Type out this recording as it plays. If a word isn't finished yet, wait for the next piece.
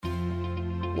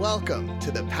Welcome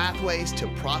to the Pathways to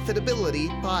Profitability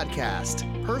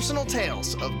podcast, personal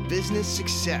tales of business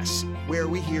success, where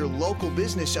we hear local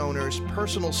business owners'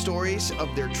 personal stories of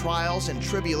their trials and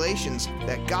tribulations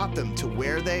that got them to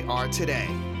where they are today.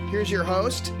 Here's your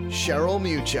host, Cheryl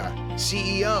Mucha,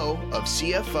 CEO of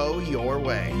CFO Your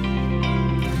Way.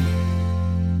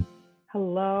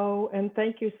 Hello, and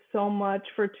thank you so much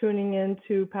for tuning in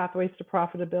to Pathways to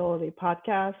Profitability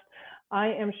podcast. I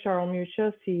am Cheryl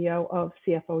Mucha, CEO of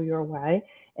CFO Your Way,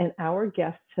 and our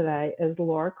guest today is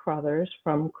Laura Crothers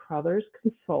from Crothers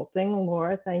Consulting.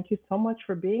 Laura, thank you so much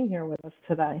for being here with us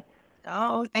today.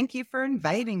 Oh, thank you for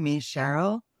inviting me,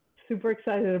 Cheryl. Super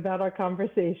excited about our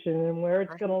conversation and where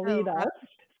it's going to lead us.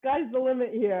 Sky's the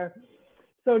limit here.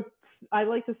 So I'd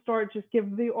like to start, just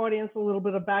give the audience a little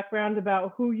bit of background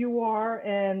about who you are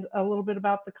and a little bit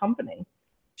about the company.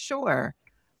 Sure.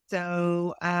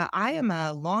 So I am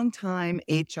a longtime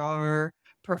HR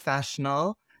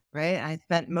professional, right? I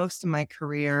spent most of my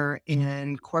career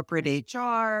in corporate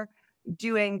HR,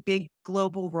 doing big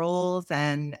global roles,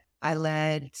 and I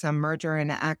led some merger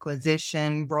and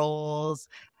acquisition roles,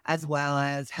 as well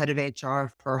as head of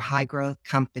HR for high growth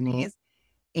companies.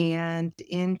 And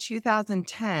in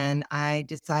 2010, I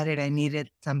decided I needed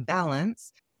some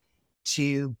balance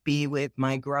to be with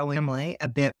my growing family a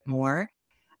bit more.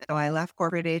 So I left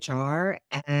corporate HR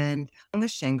and hung the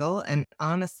shingle. And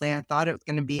honestly, I thought it was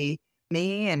going to be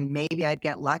me, and maybe I'd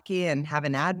get lucky and have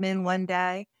an admin one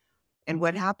day. And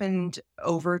what happened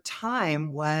over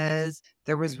time was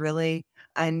there was really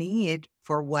a need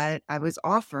for what I was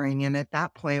offering. And at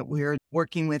that point, we were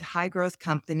working with high growth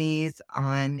companies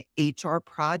on HR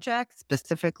projects,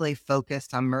 specifically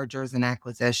focused on mergers and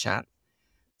acquisitions.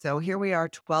 So here we are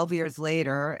 12 years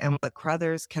later, and what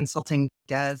Crothers Consulting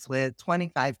does with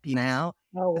 25 people now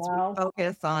is we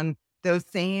focus on those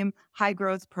same high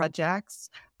growth projects,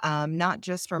 not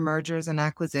just for mergers and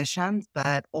acquisitions,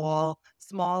 but all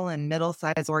small and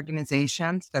middle-sized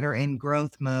organizations that are in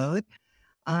growth mode.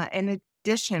 In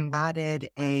addition, we added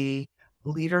a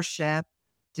leadership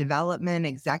development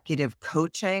executive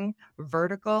coaching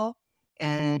vertical.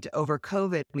 And over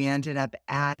COVID, we ended up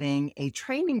adding a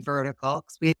training vertical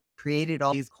because we had created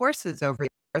all these courses over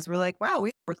years. We're like, wow,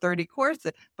 we have 30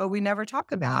 courses, but we never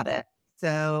talk about it.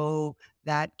 So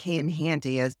that came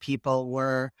handy as people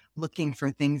were looking for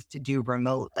things to do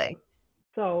remotely.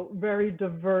 So very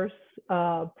diverse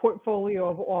portfolio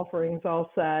of offerings, I'll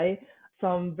say.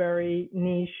 Some very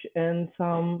niche and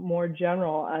some more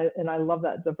general. And I love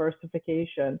that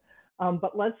diversification.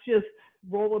 But let's just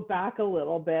roll it back a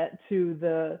little bit to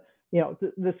the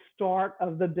start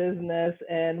of the business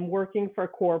and working for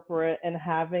corporate and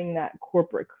having that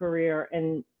corporate career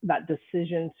and that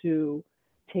decision to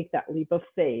take that leap of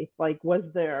faith. Like, was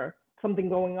there something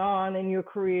going on in your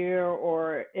career,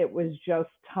 or it was just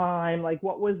time? Like,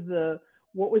 what was the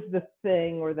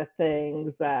thing or the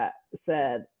things that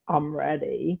said, I'm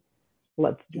ready,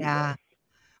 let's do this?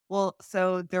 Well,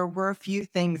 so there were a few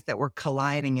things that were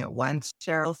colliding at once,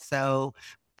 Cheryl. So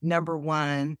number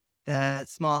one, the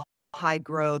small high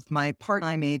growth, my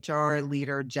part-time HR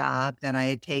leader job that I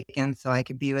had taken so I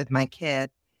could be with my kid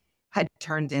had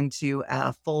turned into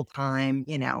a full-time,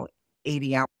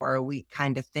 80-hour-a-week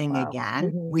kind of thing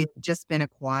again. Mm-hmm. We had just been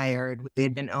acquired. We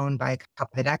had been owned by a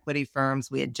couple of equity firms.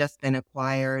 We had just been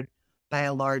acquired by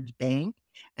a large bank.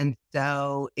 And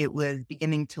so it was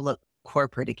beginning to look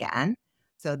corporate again.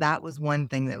 So that was one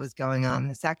thing that was going on.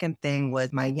 The second thing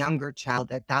was my younger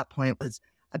child at that point was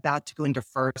about to go into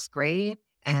first grade,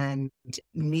 and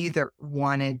neither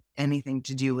wanted anything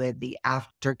to do with the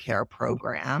aftercare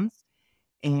programs.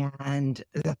 And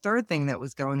the third thing that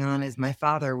was going on is my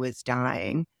father was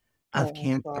dying of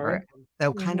cancer.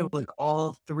 So kind of with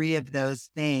all three of those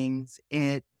things,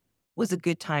 it was a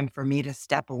good time for me to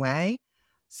step away.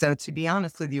 So to be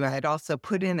honest with you, I had also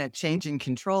put in a change in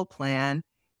control plan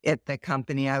at the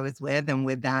company I was with. And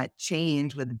with that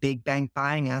change, with the big bank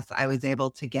buying us, I was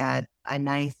able to get a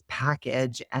nice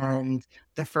package. And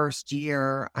the first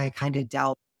year I kind of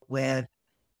dealt with,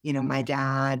 my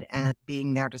dad and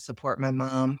being there to support my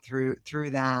mom through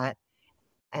that.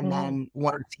 And then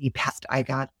once he passed,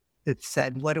 it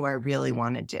said, what do I really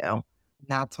want to do? And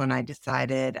that's when I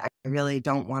decided I really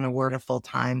don't want to work a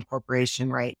full-time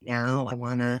corporation right now. I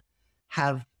want to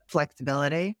have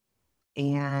flexibility,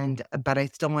 but I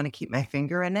still want to keep my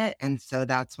finger in it. And so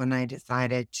that's when I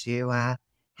decided to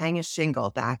hang a shingle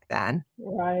back then.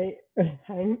 Right.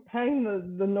 Hang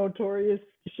the notorious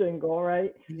shingle,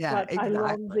 right? Yeah, but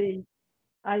exactly.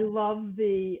 I love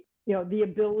the the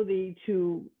ability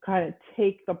to kind of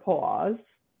take the pause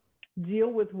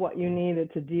deal with what you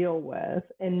needed to deal with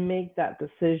and make that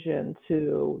decision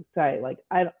to say, like,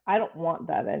 I don't want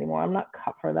that anymore. I'm not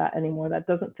cut for that anymore. That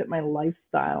doesn't fit my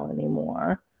lifestyle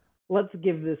anymore. Let's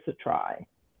give this a try.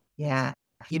 Yeah.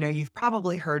 You've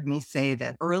probably heard me say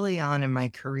that early on in my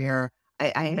career,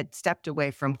 I had stepped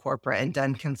away from corporate and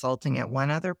done consulting at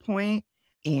one other point.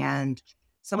 And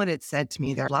someone had said to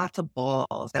me, there are lots of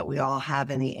balls that we all have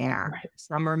in the air. Right.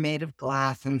 Some are made of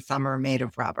glass and some are made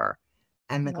of rubber.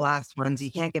 And the Yep. glass ones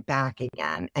you can't get back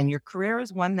again. And your career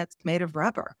is one that's made of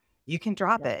rubber. You can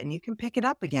drop Yep. it and you can pick it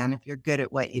up again if you're good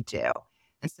at what you do.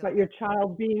 And so But your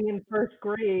child being in first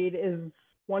grade is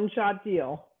one shot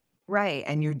deal. right.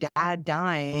 And your dad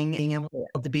dying, being able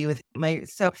Yeah. to be with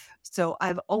so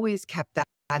I've always kept that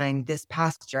in mind. This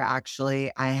past year,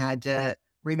 actually, I had to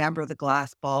remember the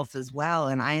glass balls as well.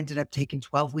 And I ended up taking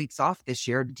 12 weeks off this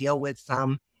year to deal with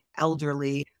some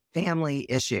elderly family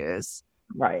issues.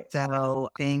 Right. So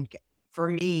I think for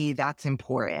me, that's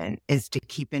important, is to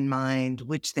keep in mind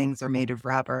which things are made of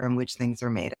rubber and which things are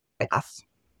made of glass.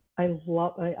 I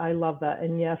love that.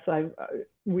 And yes,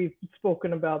 we've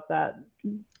spoken about that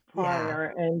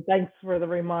prior, and thanks for the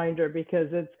reminder, because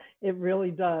it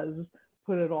really does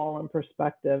put it all in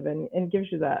perspective and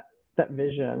gives you that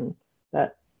vision,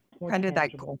 that more Kind of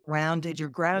that tangible. your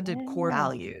grounded core Yeah.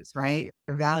 values, right?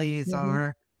 Your values Mhm.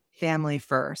 are family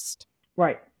first.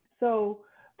 Right. So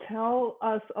tell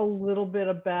us a little bit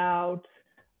about,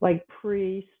 like,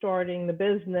 pre-starting the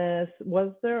business.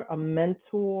 Was there a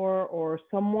mentor or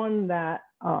someone that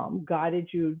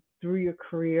guided you through your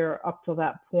career up to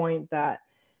that point that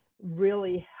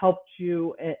really helped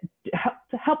you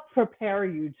to help prepare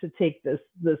you to take this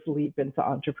leap into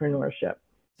entrepreneurship?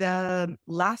 The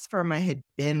last firm I had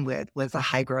been with was a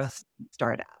high growth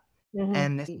startup, Hmm.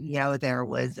 and the CEO there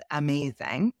was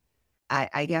amazing.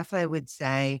 I guess I would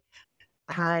say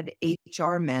I had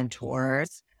HR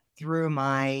mentors through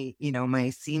my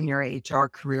senior HR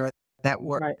career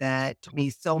Right. that taught me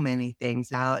so many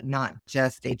things out, not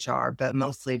just HR, but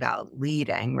mostly about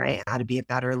leading, right? How to be a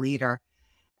better leader.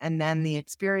 And then the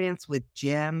experience with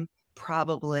Jim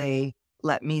probably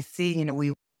let me see,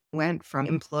 we went from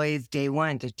employees day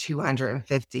one to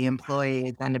 250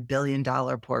 employees and $1 billion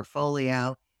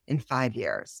portfolio in 5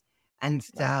 years. And Right.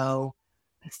 so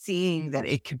seeing that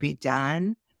it could be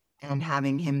done and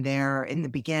having him there in the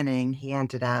beginning, he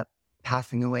ended up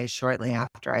passing away shortly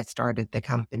after I started the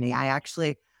company. I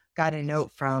actually got a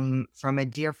note from a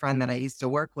dear friend that I used to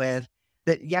work with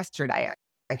that yesterday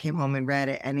I came home and read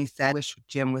it, and he said, "Wish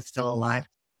Jim was still alive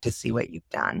to see what you've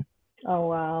done." Oh,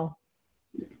 wow.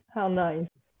 How nice.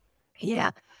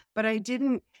 Yeah, but I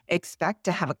didn't expect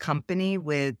to have a company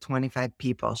with 25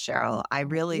 people, Cheryl. I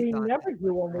really We thought never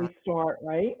do when we start,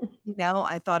 right?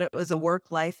 I thought it was a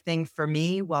work-life thing for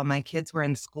me while my kids were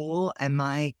in school, and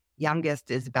my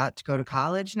youngest is about to go to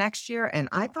college next year. And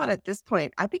I thought at this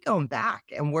point I'd be going back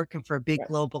and working for a big Right.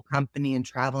 global company and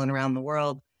traveling around the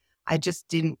world. I just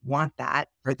didn't want that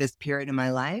for this period of my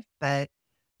life, but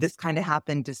this kind of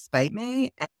happened despite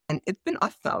me, and it's been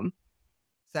awesome.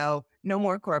 So no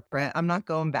more corporate. I'm not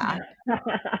going back.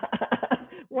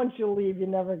 Once you leave, you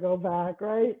never go back,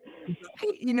 right?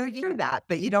 You hear that,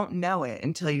 but you don't know it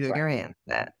until you Right. experience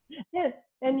it. Yeah,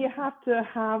 and you have to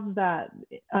have that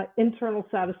internal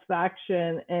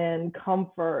satisfaction and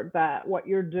comfort that what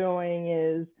you're doing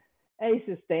is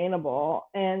sustainable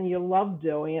and you love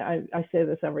doing it. I say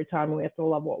this every time: we have to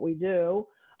love what we do,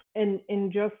 and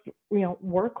just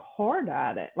work hard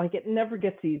at it. Like, it never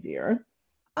gets easier.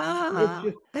 It's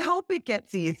just, I hope it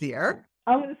gets easier.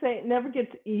 I'm going to say it never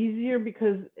gets easier,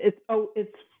 because it's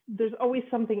there's always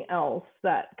something else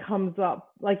that comes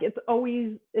up. Like, it's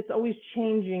always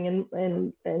changing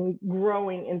and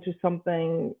growing into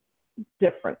something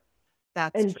different,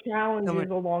 That's and true. challenges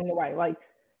along the way. Like,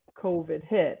 COVID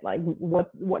hit. Like,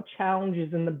 what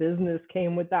challenges in the business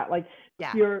came with that? Like,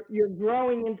 Yeah. you're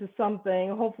growing into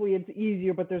something. Hopefully it's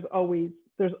easier, but there's always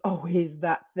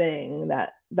that thing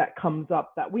that comes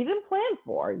up that we didn't plan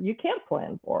for. You can't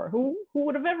plan for. Who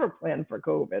would have ever planned for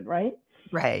COVID, right?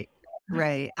 Right.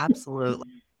 Right.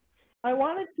 Absolutely. I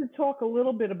wanted to talk a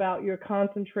little bit about your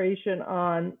concentration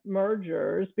on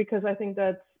mergers, because I think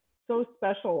that's so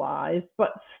specialized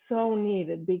but so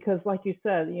needed. Because, like you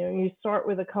said, you start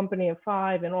with a company of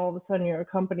 5 and all of a sudden you're a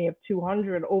company of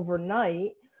 200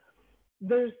 overnight.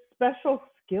 There's special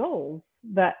skills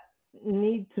that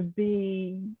need to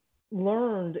be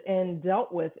learned and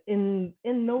dealt with in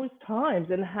those times,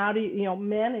 and how do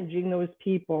managing those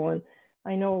people. And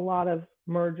I know a lot of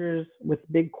mergers with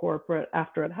big corporate,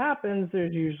 after it happens,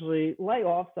 there's usually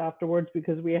layoffs afterwards,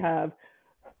 because we have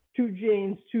two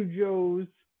Janes, two Joes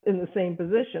in the same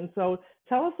position. So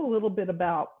Tell us a little bit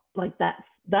about like that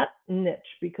niche,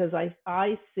 because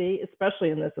I see, especially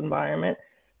in this environment,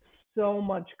 so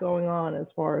much going on as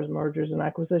far as mergers and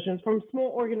acquisitions from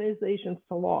small organizations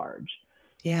to large.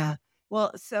 Yeah.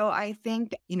 Well, so I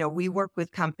think, we work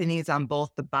with companies on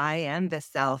both the buy and the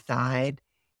sell side.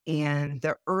 And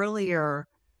the earlier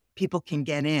people can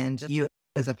get in, just you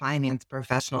as a finance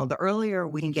professional, the earlier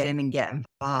we can get in and get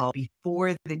involved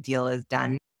before the deal is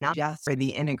done, not just for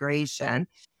the integration,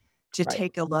 to Right.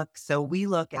 take a look. So we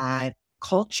look at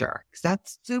culture because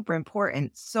that's super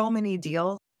important. So many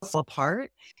deals fall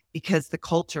apart because the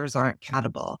cultures aren't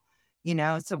compatible,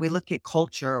 So we look at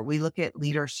culture, we look at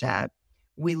leadership,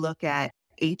 we look at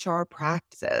HR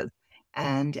practices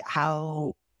and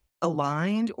how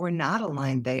aligned or not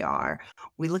aligned they are.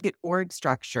 We look at org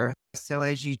structure. So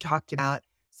as you talked about,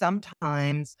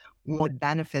 sometimes one of the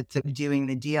benefits of doing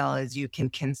the deal is you can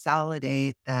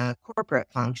consolidate the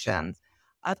corporate functions.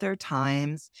 Other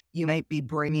times, you might be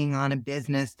bringing on a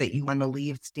business that you want to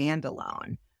leave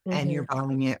standalone and you're Hmm.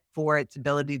 buying it for its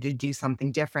ability to do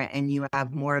something different. And you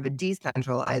have more of a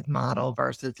decentralized model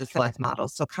versus a centralized model.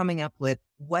 So coming up with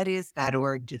what is that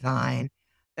org design?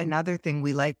 Another thing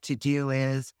we like to do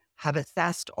is have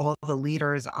assessed all the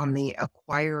leaders on the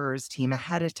acquirers team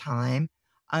ahead of time,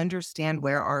 understand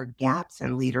where our gaps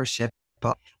in leadership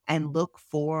are, and look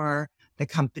for the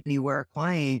company we're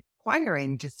acquiring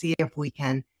to see if we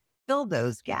can fill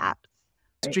those gaps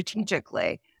Right.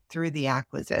 strategically through the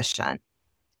acquisition.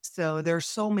 So there's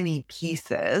so many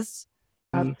pieces.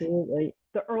 Absolutely.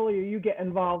 The earlier you get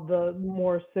involved, the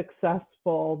more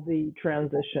successful the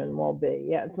transition will be.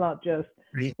 Yeah, it's not just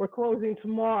Right. we're closing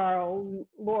tomorrow,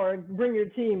 Lord, bring your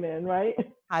team in, right?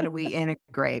 How do we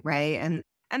integrate, right?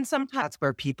 And sometimes that's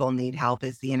where people need help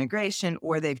is the integration,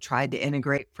 or they've tried to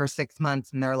integrate for 6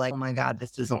 months and they're like, oh my God,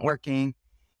 this isn't working.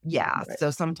 Yeah. Right.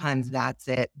 So sometimes that's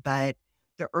it. But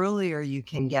the earlier you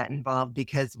can get involved,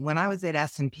 because when I was at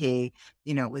S&P,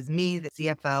 it was me, the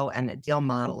CFO, and a deal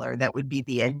modeler that would be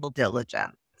the due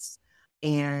diligence.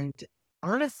 And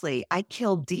honestly, I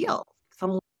killed deals.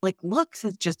 So I'm like, looks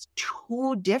is just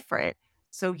too different.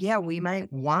 So yeah, we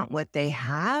might want what they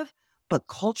have, but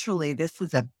culturally, this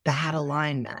was a bad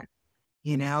alignment.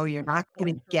 You're not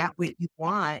going to get what you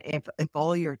want if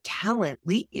all your talent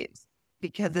leaves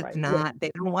because it's Right. Yeah. not,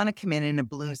 they don't want to come in a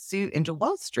blue suit into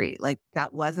Wall Street. Like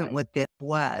that wasn't Right. what this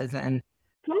was. And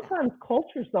Sometimes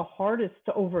culture is the hardest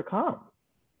to overcome.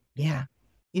 yeah,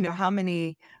 how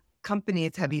many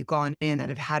companies have you gone in that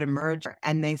have had a merger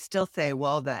and they still say,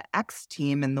 well, the X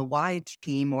team and the Y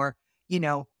team, or,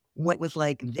 what was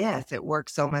like this, it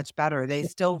works so much better. They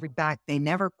still read back. They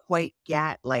never quite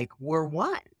get like, we're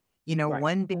one. Right.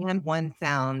 One band, one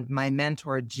sound. My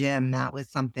mentor, Jim, that was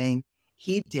something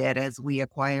he did as we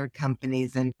acquired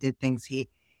companies and did things. He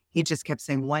just kept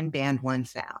saying, one band, one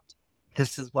sound.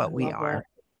 This is I what we love that.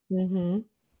 are.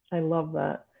 I love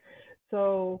that.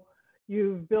 So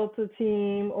you've built a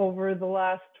team over the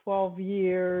last 12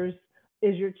 years.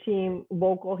 Is your team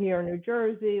local here in New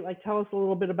Jersey? Like, tell us a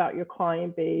little bit about your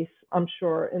client base. I'm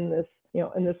sure in this,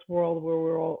 in this world where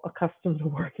we're all accustomed to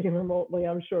working remotely,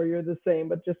 I'm sure you're the same,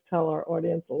 but just tell our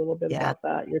audience a little bit Yeah. about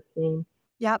that, your team.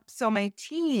 Yep. So my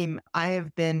team, I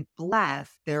have been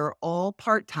blessed. They're all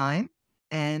part-time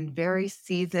and very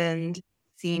seasoned,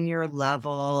 senior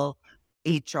level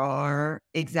HR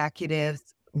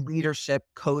executives, leadership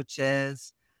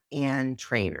coaches, and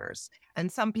trainers.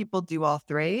 And some people do all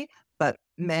three, but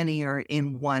many are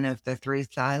in one of the three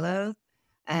silos.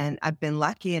 And I've been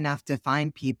lucky enough to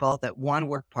find people that want to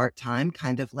work part-time,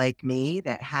 kind of like me,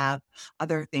 that have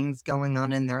other things going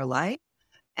on in their life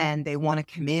and they want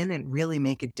to come in and really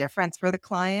make a difference for the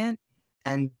client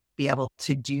and be able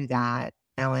to do that,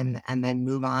 and then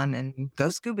move on and go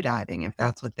scuba diving if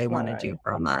that's what they want to do Right.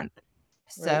 for a month.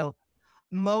 Right. So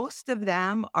most of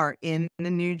them are in the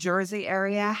New Jersey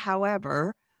area.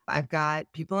 However, I've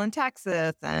got people in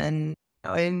Texas and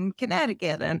in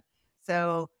Connecticut. And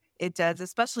so it does,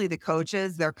 especially the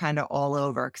coaches, they're kind of all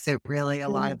over because it really, a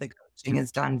lot Mhm. of the coaching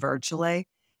is done virtually.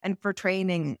 And for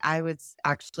training, I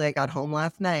got home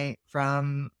last night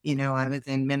from, I was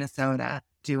in Minnesota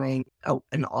doing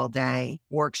an all day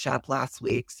workshop last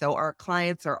week. So our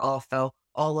clients are also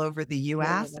all over the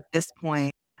US. At this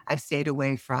point, I've stayed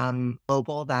away from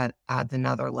mobile. That adds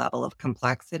another level of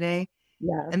complexity.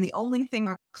 Yes. And the only thing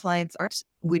our clients are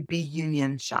would be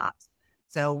union shops.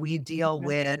 So we deal Okay.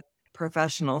 with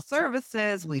professional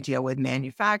services, we deal with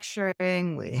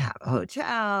manufacturing, we have a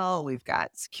hotel, we've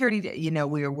got security,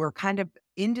 we're kind of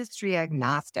industry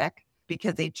agnostic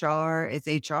because HR is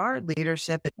HR,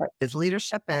 leadership Right. is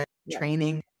leadership, and Yes.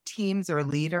 training teams or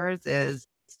leaders is,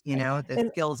 Right. the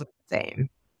And skills are the same.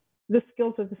 the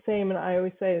skills are the same. And I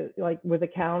always say, like with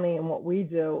accounting and what we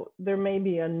do, there may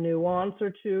be a nuance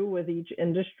or two with each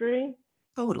industry,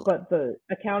 Totally. but the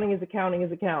accounting is accounting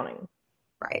is accounting.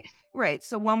 Right. Right.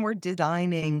 So when we're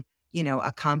designing,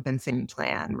 a compensation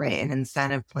plan, right, an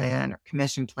incentive plan or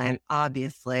commission plan,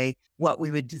 obviously what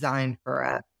we would design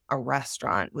for a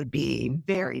restaurant would be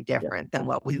very Yeah. different than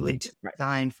what we would Right.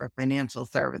 design for a financial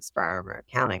service firm or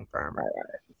accounting firm. Right.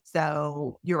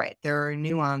 So you're right. There are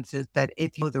nuances, but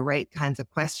if you know the right kinds of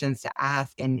questions to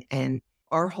ask, and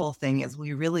our whole thing is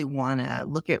we really want to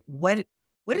look at what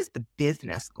is the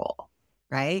business goal,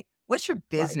 right? What's your Right.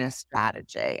 business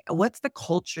strategy? What's the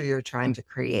culture you're trying to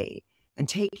create? And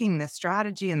taking the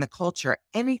strategy and the culture,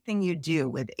 anything you do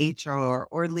with HR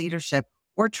or leadership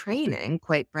or training,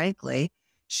 quite frankly,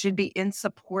 should be in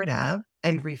support of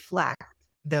and reflect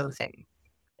those things.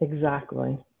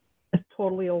 Exactly. It's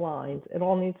totally aligned. It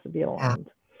all needs to be Yeah. aligned.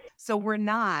 So we're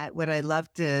not, what I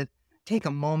love to take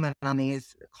a moment on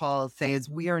these calls say is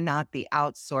we are not the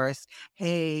outsourced,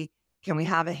 hey, can we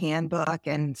have a handbook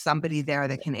and somebody there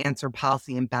that can answer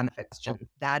policy and benefit questions?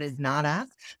 That is not us.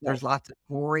 Right. There's lots of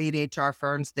great HR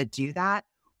firms that do that.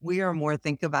 We are more,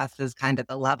 think of us as kind of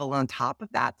the level on top of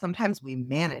that. Sometimes we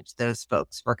manage those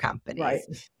folks for Right.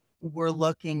 companies. We're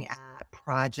looking at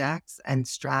projects and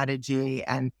strategy,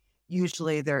 and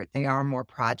usually they are more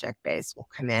project based. We'll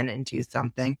come in and do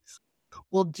something.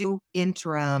 We'll do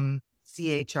interim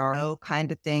CHRO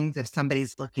kind of things if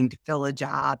somebody's looking to fill a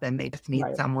job and they just need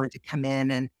Right. someone to come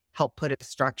in and help put a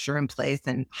structure in place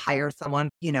and hire someone.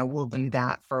 We'll do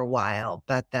that for a while.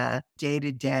 But the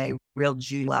day-to-day, real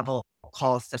June level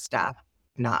calls to staff,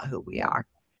 not who we are.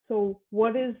 So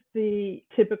what is the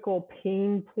typical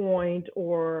pain point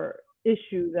or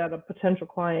issue that a potential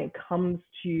client comes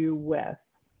to you with?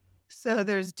 So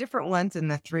there's different ones in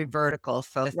the three verticals.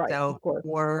 So, Right, so of course.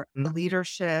 for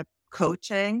leadership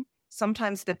coaching,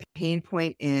 sometimes the pain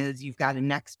point is you've got a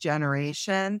next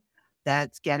generation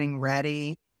that's getting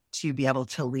ready to be able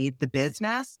to lead the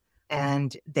business,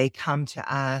 and they come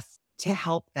to us to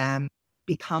help them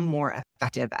become more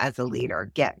effective as a leader,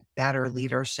 get better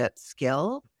leadership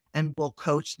skills, and we'll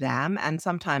coach them and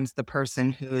sometimes the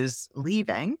person who's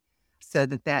leaving so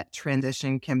that that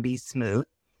transition can be smooth.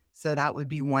 So that would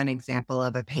be one example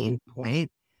of a pain point.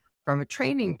 From a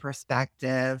training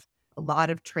perspective, a lot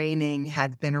of training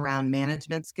has been around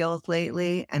management skills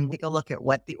lately, and take a look at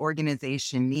what the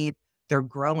organization needs. They're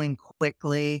growing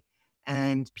quickly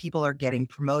and people are getting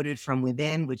promoted from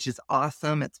within, which is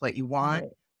awesome. It's what you want.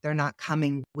 Right. They're not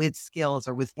coming with skills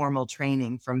or with formal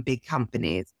training from big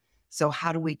companies. So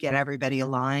how do we get everybody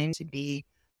aligned to be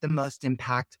the most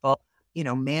impactful,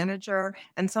 manager?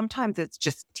 And sometimes it's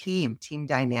just team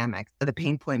dynamics. So the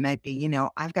pain point might be,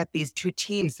 I've got these two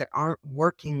teams that aren't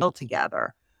working well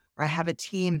together, or I have a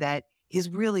team that is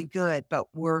really good, but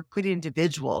we're good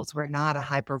individuals. We're not a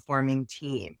high performing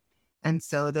team. And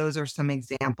so those are some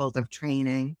examples of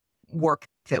training work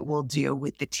that we'll do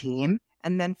with the team.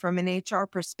 And then from an HR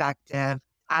perspective,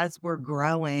 as we're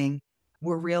growing,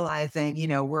 we're realizing,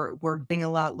 we're getting a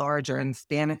lot larger and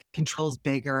span of control's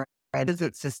bigger. Right? Is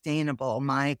it sustainable?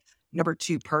 My number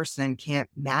two person can't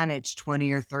manage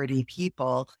 20 or 30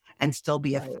 people and still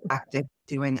be Right. effective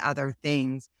doing other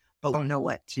things, but we don't know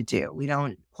what to do. We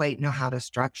don't quite know how to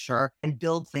structure and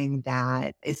build things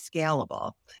that is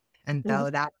scalable. And so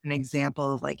that's an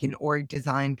example of like an org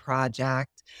design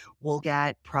project. We'll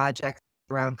get projects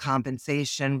around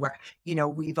compensation where,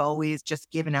 we've always just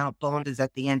given out bonuses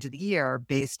at the end of the year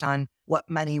based on what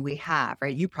money we have,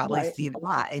 right? You probably Right. see it a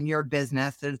lot in your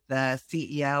business as the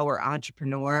CEO or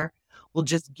entrepreneur will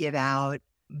just give out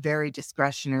very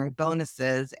discretionary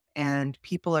bonuses. And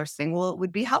people are saying, well, it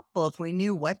would be helpful if we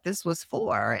knew what this was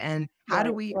for and how do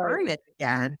Right. we Right. earn it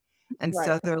again? And Right.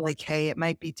 so they're like, hey, it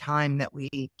might be time that we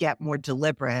get more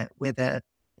deliberate with a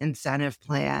incentive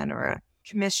plan or a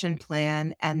commission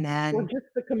plan. And Or then, just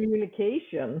the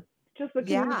communication. Just the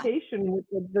yeah, communication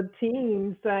with the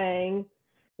team saying,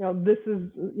 this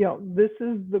is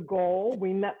the goal.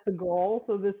 We met the goal,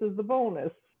 so this is the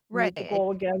bonus. Meet the right.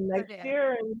 goal again next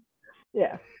year, and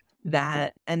yeah.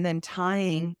 That, and then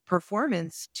tying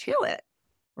performance to it,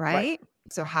 Right. right?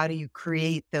 So how do you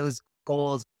create those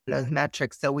goals, those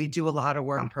metrics? So we do a lot of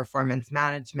work on performance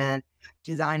management,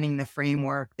 designing the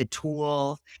framework, the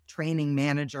tools, training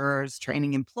managers,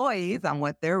 training employees on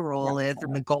what their Yeah. role is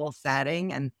in the goal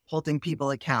setting and holding people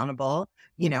accountable,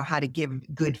 how to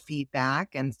give good feedback.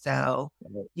 And so,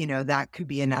 that could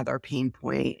be another pain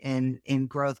point in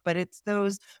growth, but it's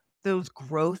those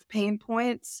growth pain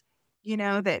points,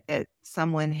 that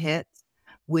someone hits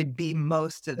would be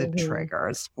most of the Mhm.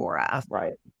 triggers for us.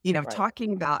 Right. Right.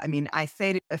 Talking about, I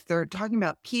say if they're talking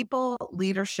about people,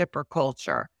 leadership, or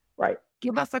culture, Right.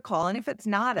 give us a call. And if it's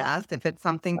not us, if it's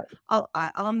something, Right.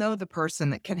 I'll know the person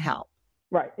that can help.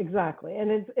 Right, exactly. And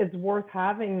it's worth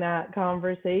having that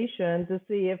conversation to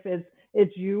see if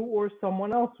it's you or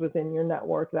someone else within your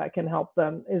network that can help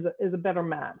them is a better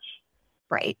match.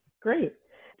 Right. Great.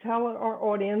 Tell our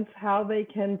audience how they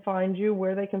can find you,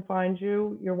 where they can find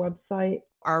you, your website.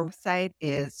 Our website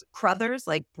is Crothers,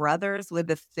 like brothers with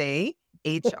a C,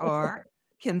 HR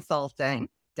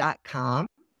consulting.com.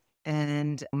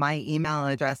 And my email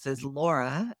address is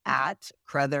Laura at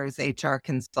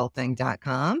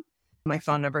CrothersHRconsulting.com. My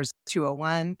phone number is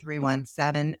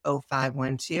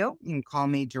 201-317-0512. You can call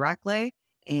me directly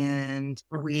and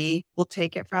we will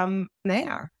take it from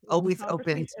there. Always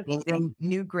open to Conversation. meeting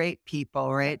new great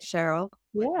people, right, Cheryl?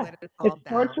 Yeah, What it's it all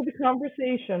starts about. with a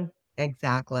conversation.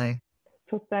 Exactly.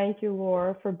 So thank you,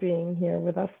 Laura, for being here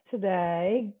with us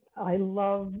today. I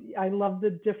love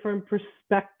the different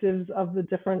perspectives of the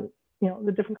different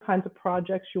kinds of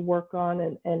projects you work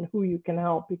on and who you can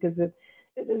help, because it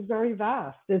is very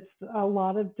vast. It's a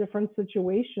lot of different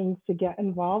situations to get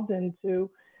involved in, to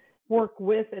work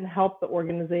with and help the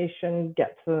organization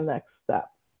get to the next step.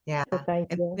 Yeah. So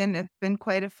thank you. It's been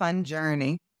quite a fun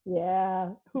journey.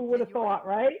 Yeah, who would have thought,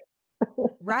 right?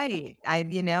 Right.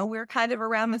 We're kind of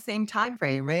around the same time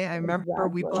frame, right? I remember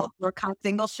we Exactly. both were kind of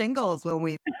single shingles when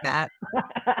we met.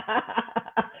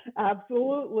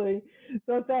 Absolutely.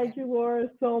 So thank you, Laura,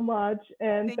 so much.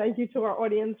 And thank you to our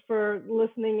audience for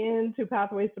listening in to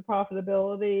Pathways to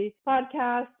Profitability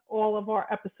podcast. All of our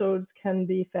episodes can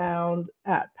be found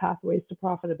at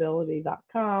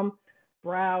pathwaystoprofitability.com.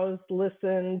 Browse,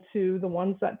 listen to the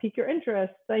ones that pique your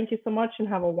interest. Thank you so much and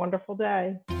have a wonderful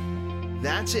day.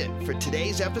 That's it for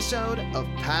today's episode of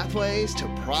Pathways to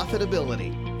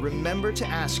Profitability. Remember to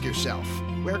ask yourself,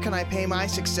 where can I pay my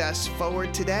success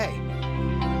forward today?